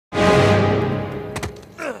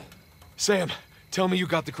Sam, tell me you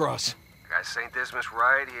got the cross. Got St. Dismas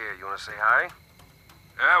right here. You want to say hi?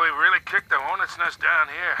 Yeah, we really kicked the hornet's nest down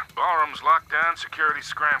here. Ballroom's locked down, security's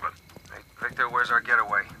scrambling. Hey, Victor, where's our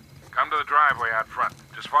getaway? Come to the driveway out front.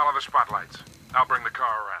 Just follow the spotlights. I'll bring the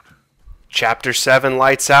car around. Chapter 7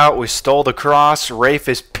 lights out. We stole the cross. Rafe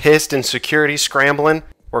is pissed and security scrambling.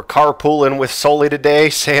 We're carpooling with Sully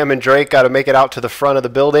today. Sam and Drake got to make it out to the front of the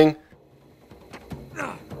building.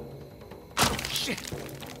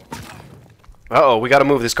 Uh-oh, we got to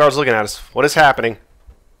move. This guard's looking at us. What is happening?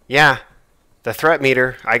 Yeah, the threat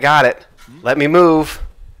meter. I got it. Let me move.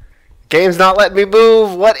 Game's not letting me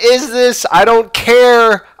move. What is this? I don't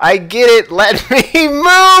care. I get it. Let me move.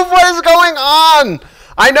 What is going on?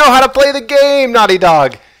 I know how to play the game, Naughty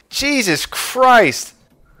Dog. Jesus Christ.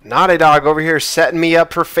 Naughty Dog over here setting me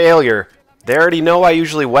up for failure. They already know I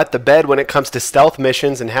usually wet the bed when it comes to stealth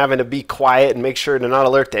missions and having to be quiet and make sure to not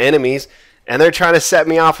alert the enemies. And they're trying to set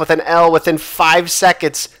me off with an L within 5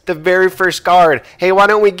 seconds. The very first guard. Hey, why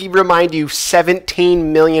don't we remind you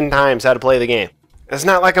 17 million times how to play the game? It's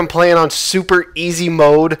not like I'm playing on super easy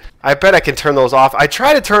mode. I bet I can turn those off. I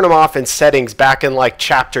tried to turn them off in settings back in like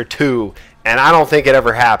chapter 2. And I don't think it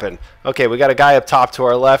ever happened. Okay, we got a guy up top to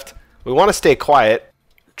our left. We want to stay quiet.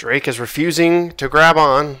 Drake is refusing to grab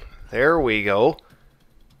on. There we go.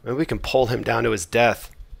 Maybe we can pull him down to his death.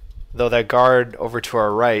 Though that guard over to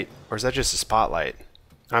our right, or is that just a spotlight?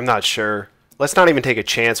 I'm not sure. Let's not even take a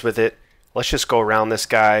chance with it. Let's just go around this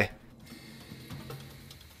guy.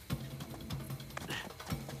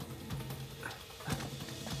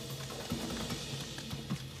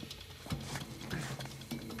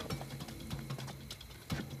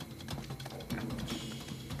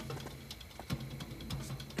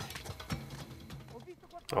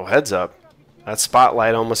 Oh, heads up. That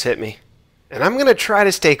spotlight almost hit me. And I'm going to try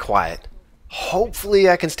to stay quiet. Hopefully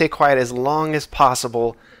I can stay quiet as long as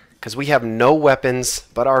possible because we have no weapons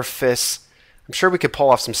but our fists. I'm sure we could pull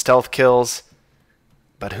off some stealth kills.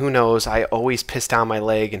 But who knows? I always piss down my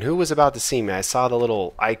leg. And who was about to see me? I saw the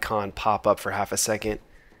little icon pop up for half a second.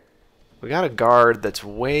 We got a guard that's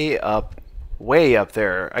way up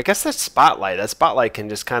there. I guess that's spotlight. That spotlight can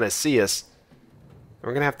just kind of see us.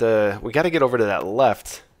 We're going to have to... We got to get over to that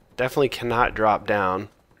left. Definitely cannot drop down.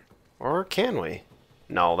 Or can we?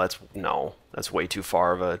 No, that's way too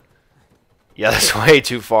far of a... Yeah, that's way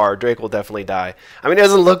too far. Drake will definitely die. I mean, it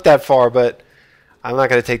doesn't look that far, but I'm not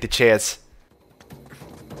going to take the chance.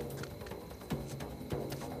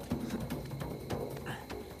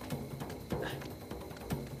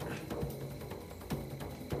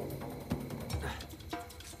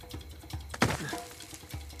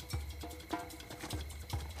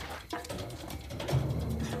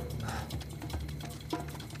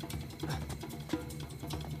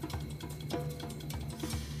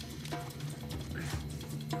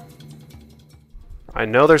 I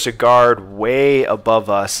know there's a guard way above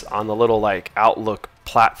us on the little like outlook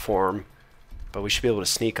platform, but we should be able to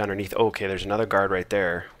sneak underneath. Okay, there's another guard right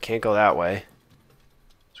there. Can't go that way.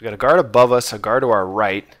 So we got a guard above us, a guard to our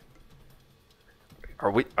right.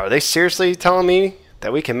 Are they seriously telling me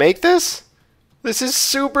that we can make this? This is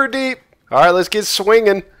super deep. All right, let's get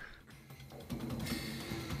swinging.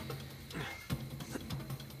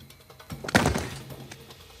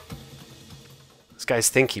 This guy's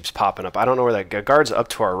thing keeps popping up. I don't know where that guard's up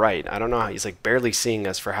to our right. I don't know how he's like barely seeing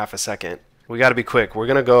us for half a second. We got to be quick. We're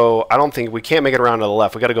going to go. I don't think we can't make it around to the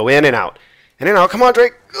left. We got to go in and out. In and out. Come on,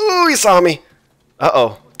 Drake. Ooh, he saw me.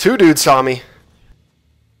 Uh-oh. 2 dudes saw me.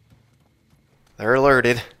 They're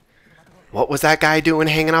alerted. What was that guy doing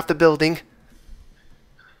hanging off the building?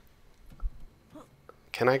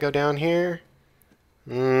 Can I go down here?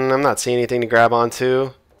 I'm not seeing anything to grab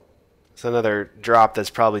onto. It's another drop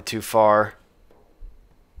that's probably too far.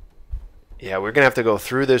 Yeah, we're going to have to go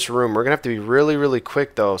through this room. We're going to have to be really, really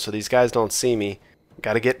quick, though, so these guys don't see me.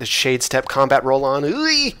 Got to get the shade step combat roll on. All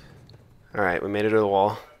right, we made it to the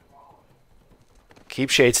wall. Keep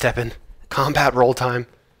shade stepping. Combat roll time.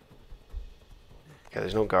 Okay,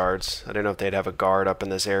 there's no guards. I didn't know if they'd have a guard up in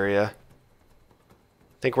this area.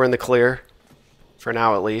 I think we're in the clear. For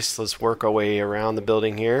now, at least. Let's work our way around the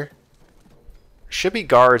building here. Should be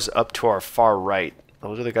guards up to our far right.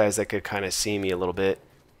 Those are the guys that could kind of see me a little bit.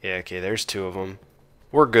 Yeah, okay, there's 2 of them.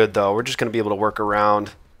 We're good, though. We're just going to be able to work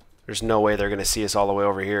around. There's no way they're going to see us all the way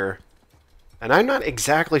over here. And I'm not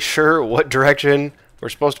exactly sure what direction we're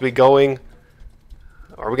supposed to be going.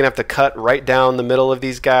 Are we going to have to cut right down the middle of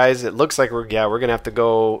these guys? It looks like we're going to have to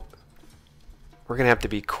go... We're going to have to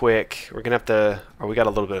be quick. We're going to have to... Oh, we got a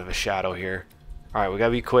little bit of a shadow here. All right, we got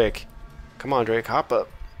to be quick. Come on, Drake, hop up.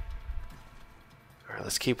 All right,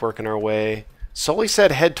 let's keep working our way. Sully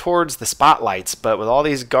said head towards the spotlights, but with all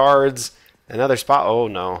these guards, another spot... Oh,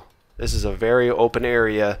 no. This is a very open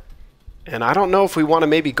area. And I don't know if we want to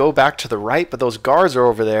maybe go back to the right, but those guards are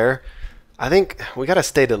over there. I think we got to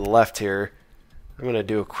stay to the left here. I'm going to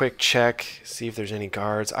do a quick check, see if there's any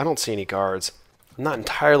guards. I don't see any guards. I'm not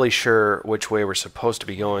entirely sure which way we're supposed to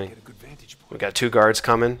be going. We got 2 guards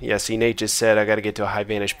coming. Yeah, see, Nate just said I got to get to a high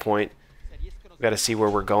vantage point. We got to see where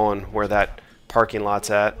we're going, where that parking lot's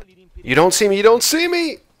at. You don't see me, you don't see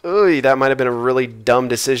me! Ooh, that might have been a really dumb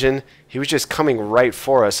decision. He was just coming right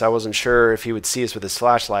for us. I wasn't sure if he would see us with his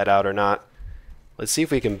flashlight out or not. Let's see if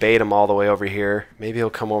we can bait him all the way over here. Maybe he'll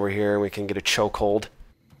come over here and we can get a chokehold.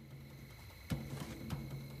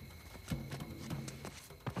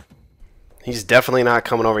 He's definitely not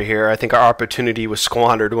coming over here. I think our opportunity was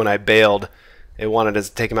squandered when I bailed. They wanted us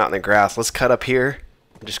to take him out in the grass. Let's cut up here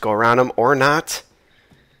and just go around him, or not.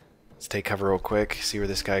 Let's take cover real quick, see where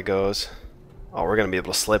this guy goes. Oh, we're going to be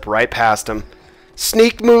able to slip right past him.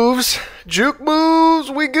 Sneak moves, juke moves,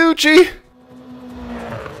 we Gucci.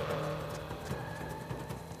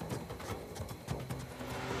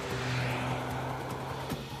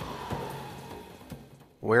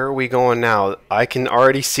 Where are we going now? I can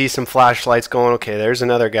already see some flashlights going. Okay, there's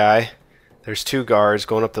another guy. There's 2 guards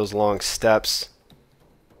going up those long steps.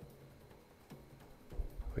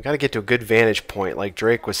 We got to get to a good vantage point, like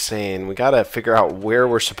Drake was saying. We got to figure out where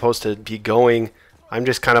we're supposed to be going. I'm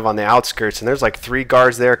just kind of on the outskirts, and there's like 3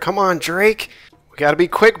 guards there. Come on, Drake. We got to be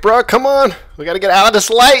quick, bro. Come on. We got to get out of this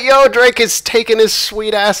light. Yo, Drake is taking his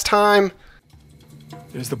sweet-ass time.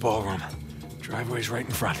 There's the ballroom. Driveway's right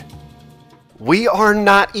in front. We are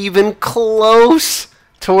not even close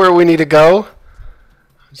to where we need to go.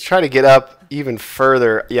 Let's try to get up even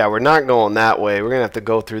further. Yeah, we're not going that way. We're going to have to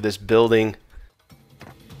go through this building.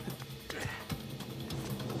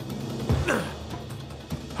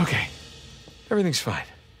 Okay. Everything's fine.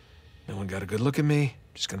 No one got a good look at me.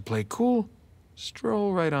 Just gonna play cool.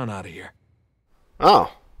 Stroll right on out of here.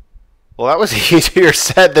 Oh. Well, that was easier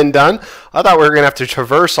said than done. I thought we were going to have to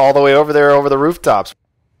traverse all the way over there over the rooftops.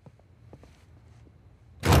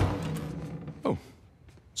 Oh.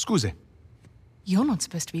 Scusi. You're not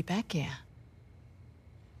supposed to be back here.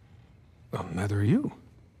 Well, neither are you.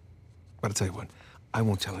 But I'll tell you what. I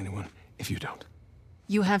won't tell anyone if you don't.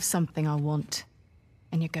 You have something I want,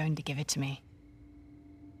 and you're going to give it to me.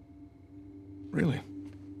 Really?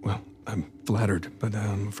 Well, I'm flattered, but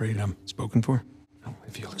I'm afraid I'm spoken for. Oh,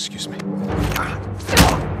 if you'll excuse me.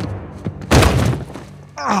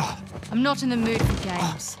 I'm not in the mood for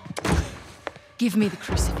games. Give me the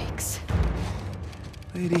crucifix.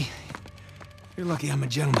 Lady, you're lucky I'm a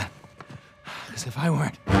gentleman. Because if I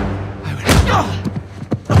weren't, I would...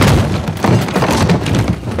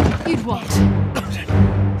 You'd what?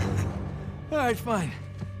 All right, fine.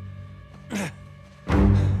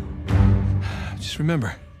 Just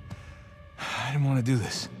remember, I didn't want to do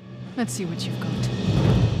this. Let's see what you've got.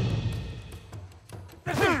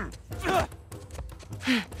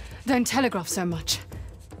 Don't telegraph so much.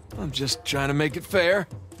 I'm just trying to make it fair.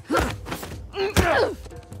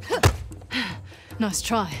 Nice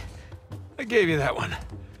try. I gave you that one.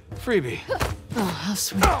 Freebie. Oh, how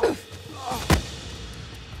sweet.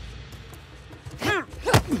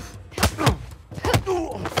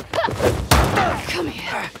 Come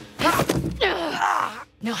here.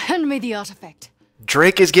 Now hand me the artifact.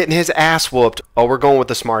 Drake is getting his ass whooped. Oh, we're going with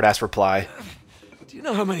the smart-ass reply. Do you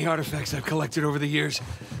know how many artifacts I've collected over the years?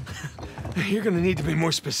 You're gonna need to be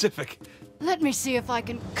more specific. Let me see if I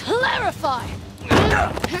can clarify.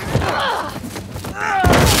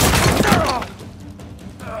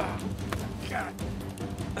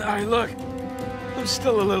 All right, look. I'm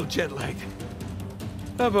still a little jet-lagged.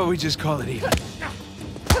 How about we just call it even?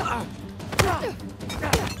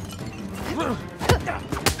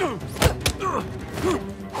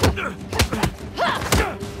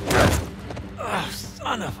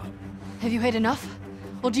 Son of a... Have you had enough?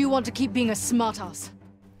 Or do you want to keep being a smartass?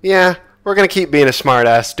 Yeah, we're going to keep being a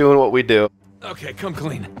smart-ass, doing what we do. Okay, come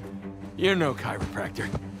clean. You're no chiropractor.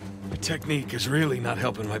 Your technique is really not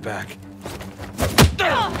helping my back.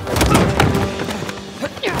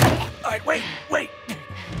 Alright, wait!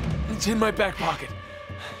 It's in my back pocket.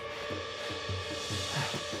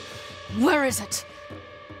 Where is it?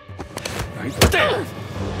 Right there!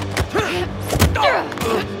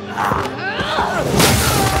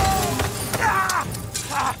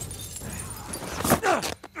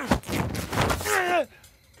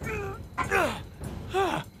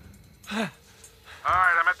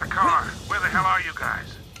 Alright, I'm at the car. Where the hell are you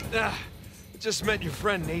guys? I just met your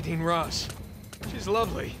friend Nadine Ross. She's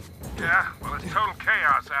lovely. Yeah? Well, it's total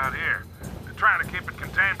chaos out here. The trying to keep it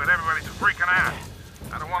contained, but everybody's freaking out.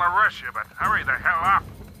 I don't want to rush you, but hurry the hell up.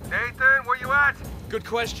 Nathan, where you at? Good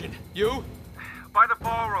question. You? By the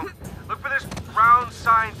ballroom. Look for this round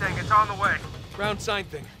sign thing. It's on the way. Round sign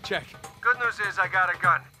thing. Check. Good news is I got a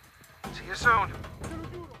gun. See you soon.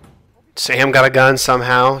 Sam got a gun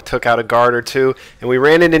somehow, took out a guard or two, and we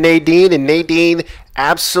ran into Nadine, and Nadine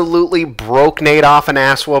absolutely broke Nate off an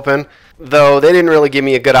ass whooping. Though they didn't really give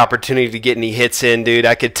me a good opportunity to get any hits in, dude.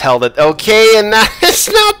 I could tell that, okay, and that's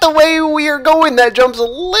not the way we are going. That jump's a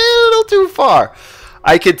little too far.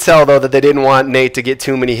 I could tell, though, that they didn't want Nate to get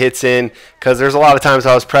too many hits in, because there's a lot of times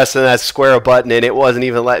I was pressing that square button, and it wasn't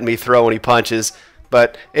even letting me throw any punches.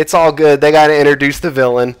 But it's all good. They got to introduce the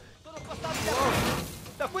villain.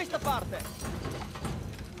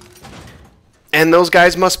 And those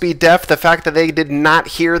guys must be deaf. The fact that they did not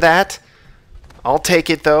hear that, I'll take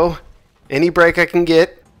it, though. Any break I can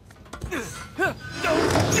get. What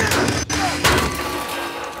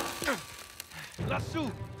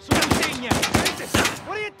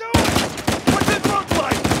are you doing? What's it look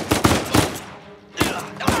like?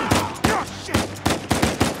 Oh, shit!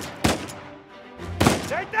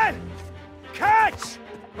 Nathan! Catch!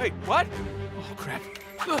 Wait, what? Oh, crap.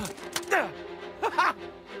 Hey,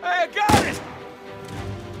 I got it!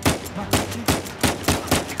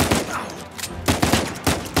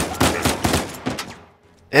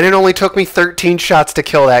 And it only took me 13 shots to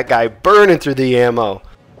kill that guy, burning through the ammo.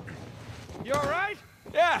 You alright?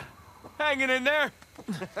 Yeah, hanging in there.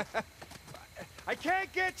 I can't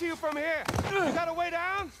get to you from here. You got a way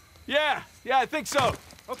down? Yeah, I think so.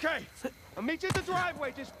 Okay. I'll meet you at the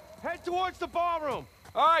driveway. Just head towards the ballroom.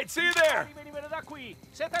 All right, see you there. Victor,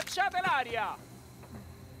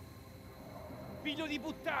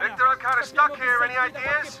 I'm kind of stuck here. Any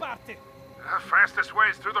ideas? The fastest way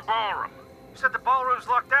is through the ballroom. You said the ballroom's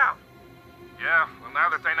locked out. Yeah, well, now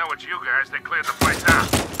that they know it's you guys, they cleared the place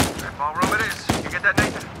out. That ballroom it is. You get that,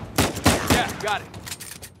 Nathan? Yeah, got it.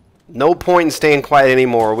 No point in staying quiet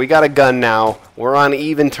anymore. We got a gun now. We're on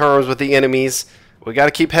even terms with the enemies. We got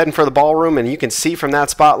to keep heading for the ballroom, and you can see from that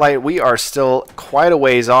spotlight we are still quite a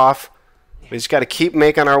ways off. We just got to keep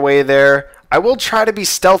making our way there. I will try to be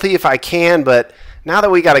stealthy if I can, but now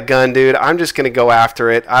that we got a gun, dude, I'm just going to go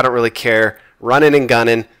after it. I don't really care. Running and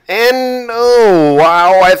gunning. And, oh,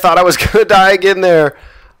 wow, I thought I was going to die again there.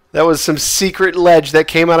 That was some secret ledge that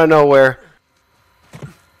came out of nowhere.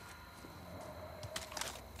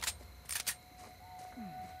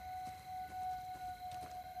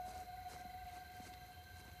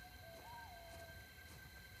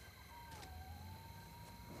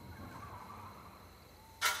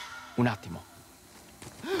 Un attimo.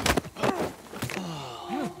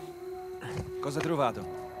 Cosa hai trovato?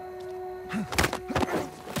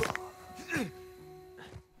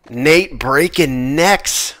 Nate breaking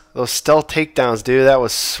necks. Those stealth takedowns, dude, that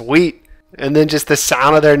was sweet. And then just the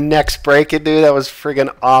sound of their necks breaking, dude, that was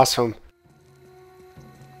friggin' awesome.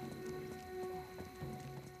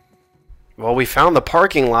 Well, we found the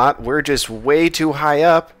parking lot. We're just way too high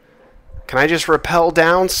up. Can I just rappel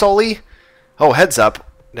down, Sully? Oh, heads up.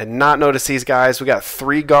 Did not notice these guys. We got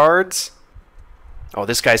 3 guards. Oh,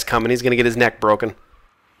 this guy's coming. He's going to get his neck broken.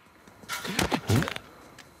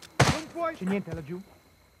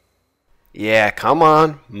 Yeah, come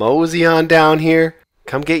on. Mosey on down here.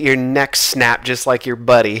 Come get your neck snapped just like your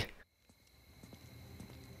buddy.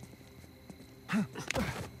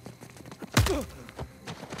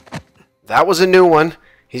 That was a new one.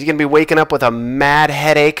 He's going to be waking up with a mad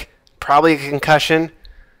headache. Probably a concussion.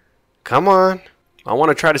 Come on. I want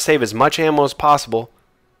to try to save as much ammo as possible.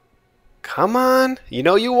 Come on. You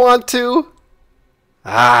know you want to.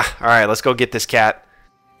 Ah, alright, let's go get this cat.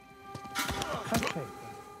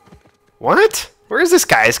 What? Where is this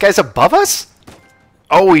guy? This guy's above us?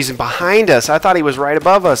 Oh, he's behind us. I thought he was right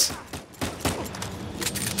above us.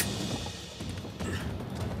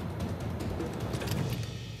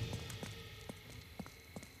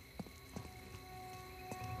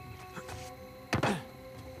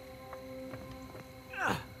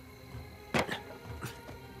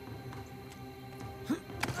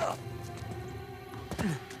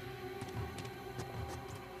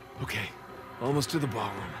 Okay, almost to the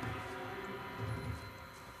ballroom.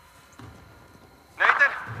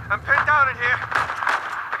 Nathan, I'm pinned down in here.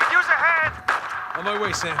 I could use a hand. On my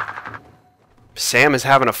way, Sam. Sam is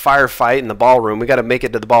having a firefight in the ballroom. We got to make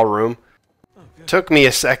it to the ballroom. Took me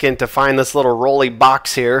a second to find this little rolly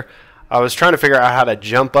box here. I was trying to figure out how to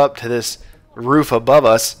jump up to this roof above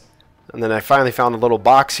us. And then I finally found a little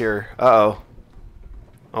box here. Uh-oh.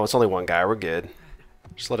 Oh, it's only one guy. We're good.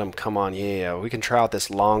 Just let him come on. Yeah, we can try out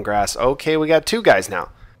this long grass. Okay, we got 2 guys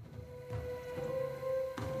now.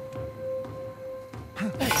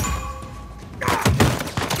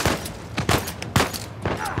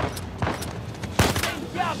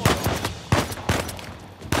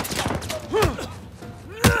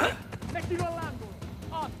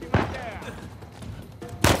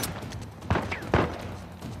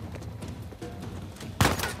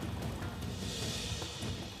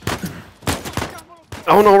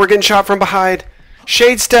 Oh no, we're getting shot from behind.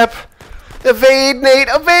 Shade step. Evade, Nate,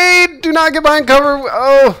 evade! Do not get behind cover.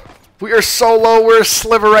 Oh, we are so low. We're a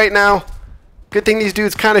sliver right now. Good thing these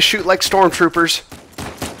dudes kind of shoot like stormtroopers.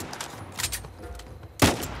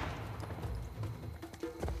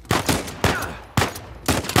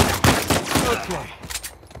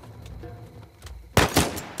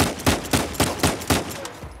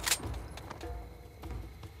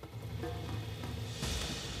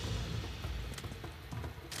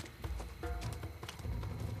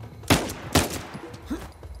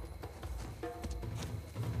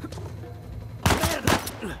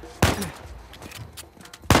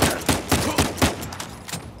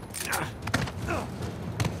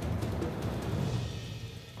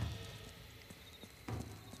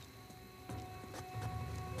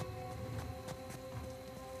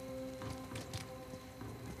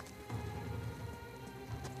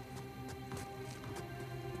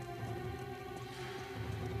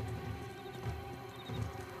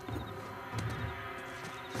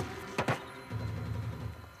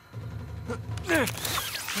 Okay.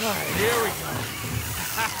 All right, here we go.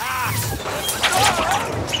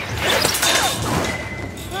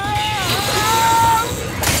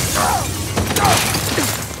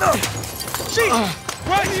 Jeez!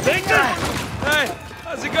 What? Victor? Hey,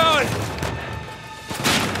 how's it going?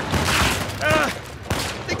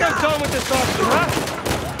 Think I'm done with this officer, huh?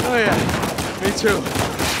 Oh yeah, me too.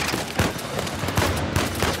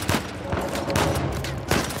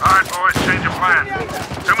 All right, boys, change of plan.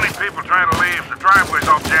 Too many people trying to leave. The driveway's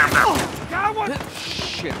all jammed up. Got one!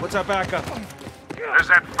 Shit, what's our backup? There's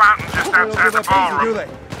that fountain just outside the ballroom.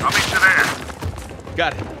 I'll meet you there.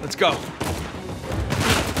 Got it. Let's go.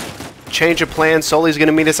 Change of plan. Sully's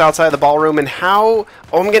gonna meet us outside the ballroom, and how?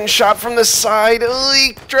 Oh, I'm getting shot from the side.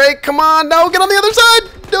 Oy, Drake, come on! No, get on the other side!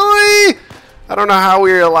 Oy! I don't know how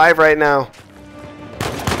we're alive right now.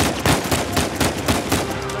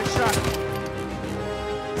 Nice shot.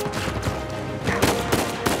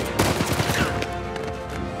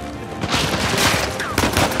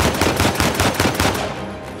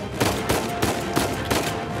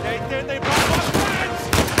 They brought my friends!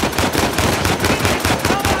 Get the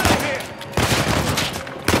hell out of here!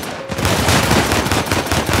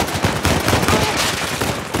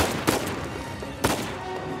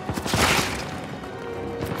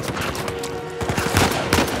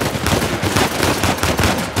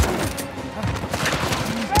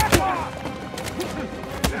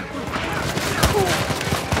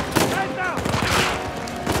 Head down!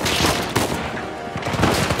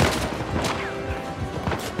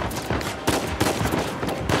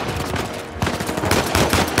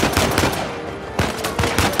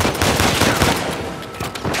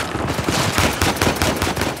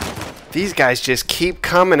 These guys just keep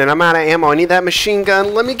coming, and I'm out of ammo. I need that machine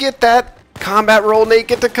gun. Let me get that. Combat roll, Nate.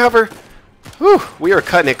 Get the cover. Whew, we are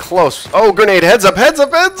cutting it close. Oh, grenade. Heads up, heads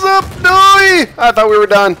up, heads up. No! I thought we were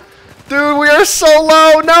done. Dude, we are so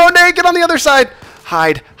low. No, Nate, get on the other side.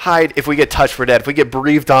 Hide, hide. If we get touched, we're dead. If we get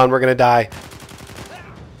breathed on, we're going to die.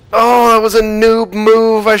 Oh, that was a noob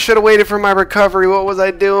move. I should have waited for my recovery. What was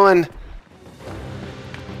I doing?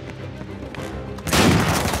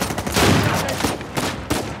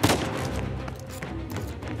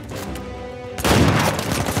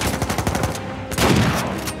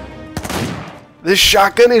 This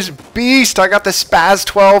shotgun is beast. I got the Spaz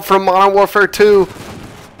 12 from Modern Warfare 2.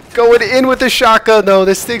 Going in with the shotgun though.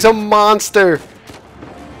 This thing's a monster.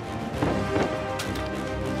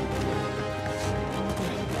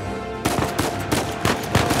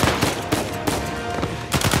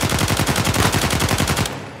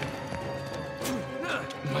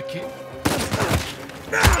 My kid.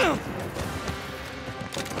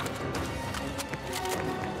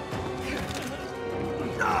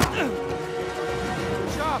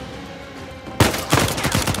 Chop!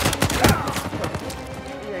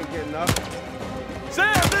 He ain't getting up.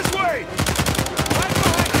 Sam, this way! Right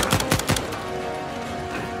behind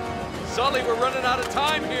you. Sully, we're running out of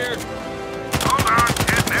time here. Hold on,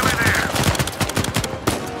 kid. Nearly there.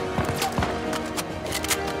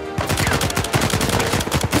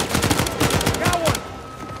 Got one!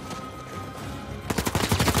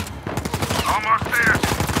 Almost there.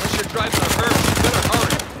 Unless you're driving a hearse, you better hurry.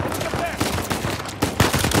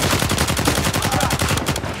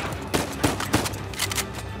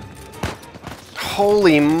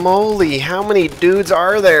 Holy moly, how many dudes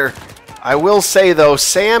are there? I will say though,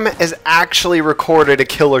 Sam has actually recorded a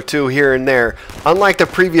kill or two here and there. Unlike the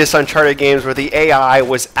previous Uncharted games where the AI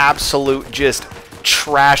was absolute just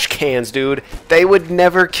trash cans, dude. They would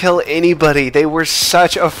never kill anybody. They were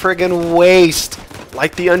such a friggin' waste.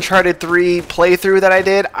 Like the Uncharted 3 playthrough that I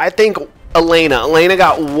did, I think Elena. Elena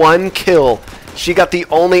got 1 kill. She got the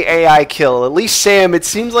only AI kill. At least Sam, it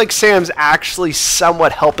seems like Sam's actually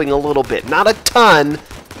somewhat helping a little bit. Not a ton,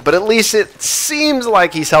 but at least it seems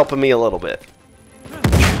like he's helping me a little bit.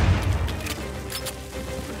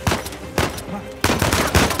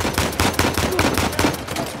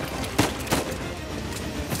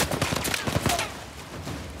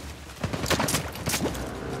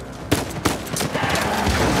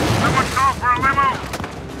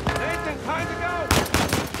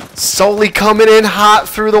 Sully coming in hot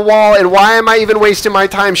through the wall, and why am I even wasting my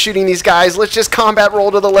time shooting these guys? Let's just combat roll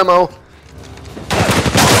to the limo.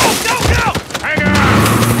 Hang on!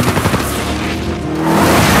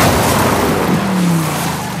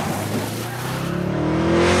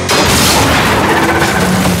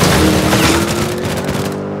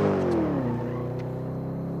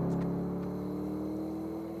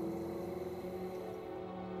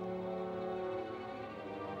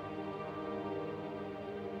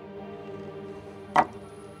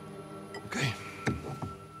 Okay.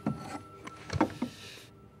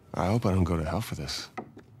 I hope I don't go to hell for this.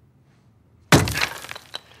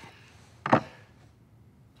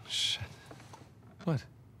 Shit. What?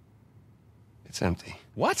 It's empty.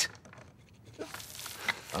 What?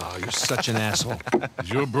 Oh, you're such an asshole.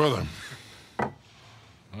 He's your brother.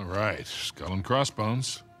 All right, skull and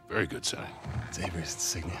crossbones. Very good sign. It's Avery's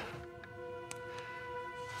insignia.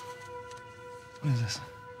 What is this?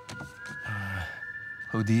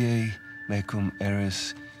 Hodie mecum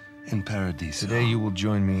eris in paradiso. Today you will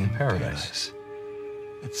join me in paradise.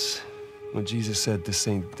 It's what Jesus said to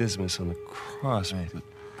Saint Dismas on the cross. Right. But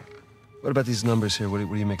what about these numbers here? What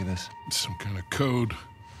do you make of this? Some kind of code.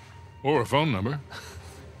 Or a phone number.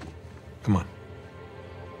 Come on.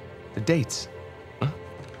 The dates. Huh?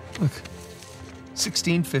 Look.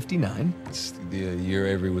 1659. It's the year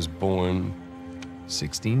Avery was born.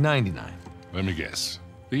 1699. Let me guess.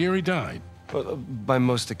 The year he died. Well, by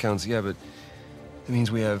most accounts, yeah, but it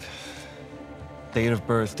means we have date of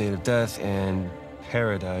birth, date of death, and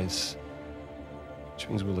paradise. Which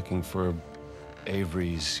means we're looking for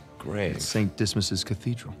Avery's grave. St. Dismas's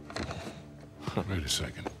cathedral. Wait a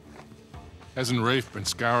second. Hasn't Rafe been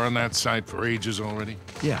scouring that site for ages already?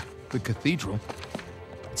 Yeah, the cathedral.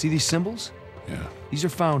 See these symbols? Yeah. These are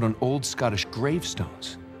found on old Scottish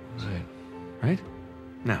gravestones. Right. Right?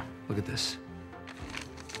 Now, look at this.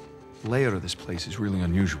 The layout of this place is really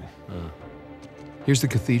unusual. Here's the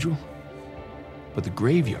cathedral, but the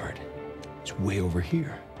graveyard is way over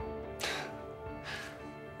here.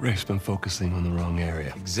 Rafe's been focusing on the wrong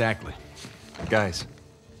area. Exactly. Guys,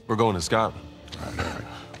 we're going to Scotland. All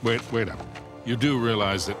right. Wait up. You do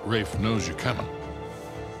realize that Rafe knows you're coming.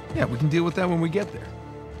 Yeah, we can deal with that when we get there.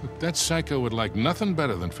 Look, that psycho would like nothing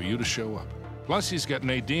better than for you to show up. Plus, he's got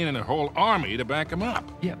Nadine and a whole army to back him up.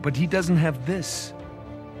 Yeah, but he doesn't have this.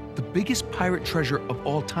 The biggest pirate treasure of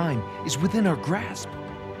all time is within our grasp.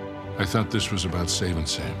 I thought this was about saving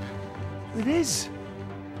Sam. It is.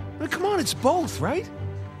 But come on, it's both, right?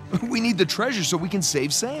 We need the treasure so we can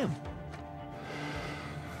save Sam.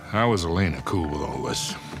 How is Elena cool with all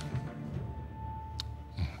this?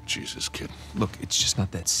 Jesus, kid. Look, it's just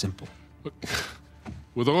not that simple. Look,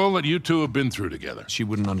 with all that you two have been through together, She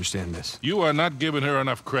wouldn't understand this. you are not giving her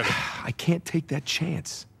enough credit. I can't take that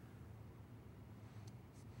chance.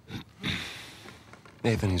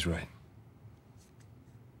 Nathan, he's right.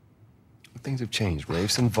 Things have changed.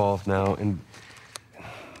 Rafe's involved now, and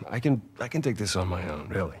I can take this on my own,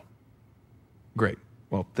 really. Great.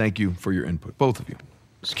 Well, thank you for your input, both of you.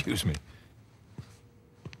 Excuse me.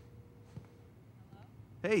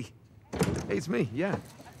 Hey. Hey, it's me, yeah.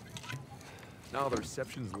 No, the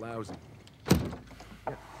reception's lousy.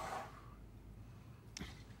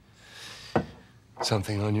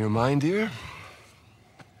 Something on your mind, dear?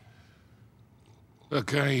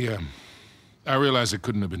 Look, I realize it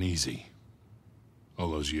couldn't have been easy. All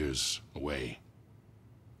those years away.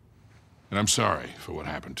 And I'm sorry for what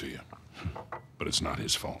happened to you. But it's not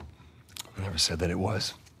his fault. I never said that it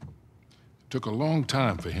was. It took a long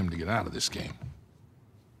time for him to get out of this game.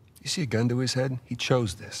 You see a gun to his head? He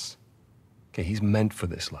chose this. Okay, he's meant for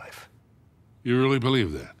this life. You really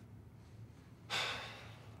believe that?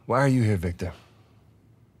 Why are you here, Victor?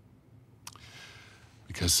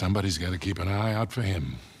 Because somebody's got to keep an eye out for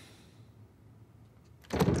him.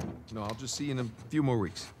 No, I'll just see you in a few more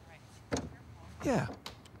weeks. Yeah,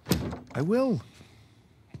 I will.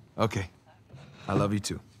 Okay. I love you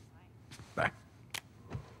too. Bye.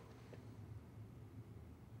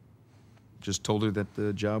 Just told her that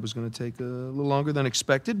the job was going to take a little longer than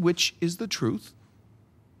expected, which is the truth.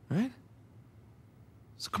 Right?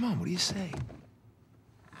 So come on, what do you say?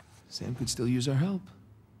 Sam could still use our help.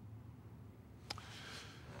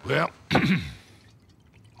 Well, I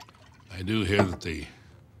do hear that the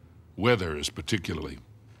weather is particularly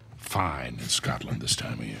fine in Scotland this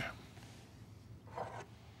time of year.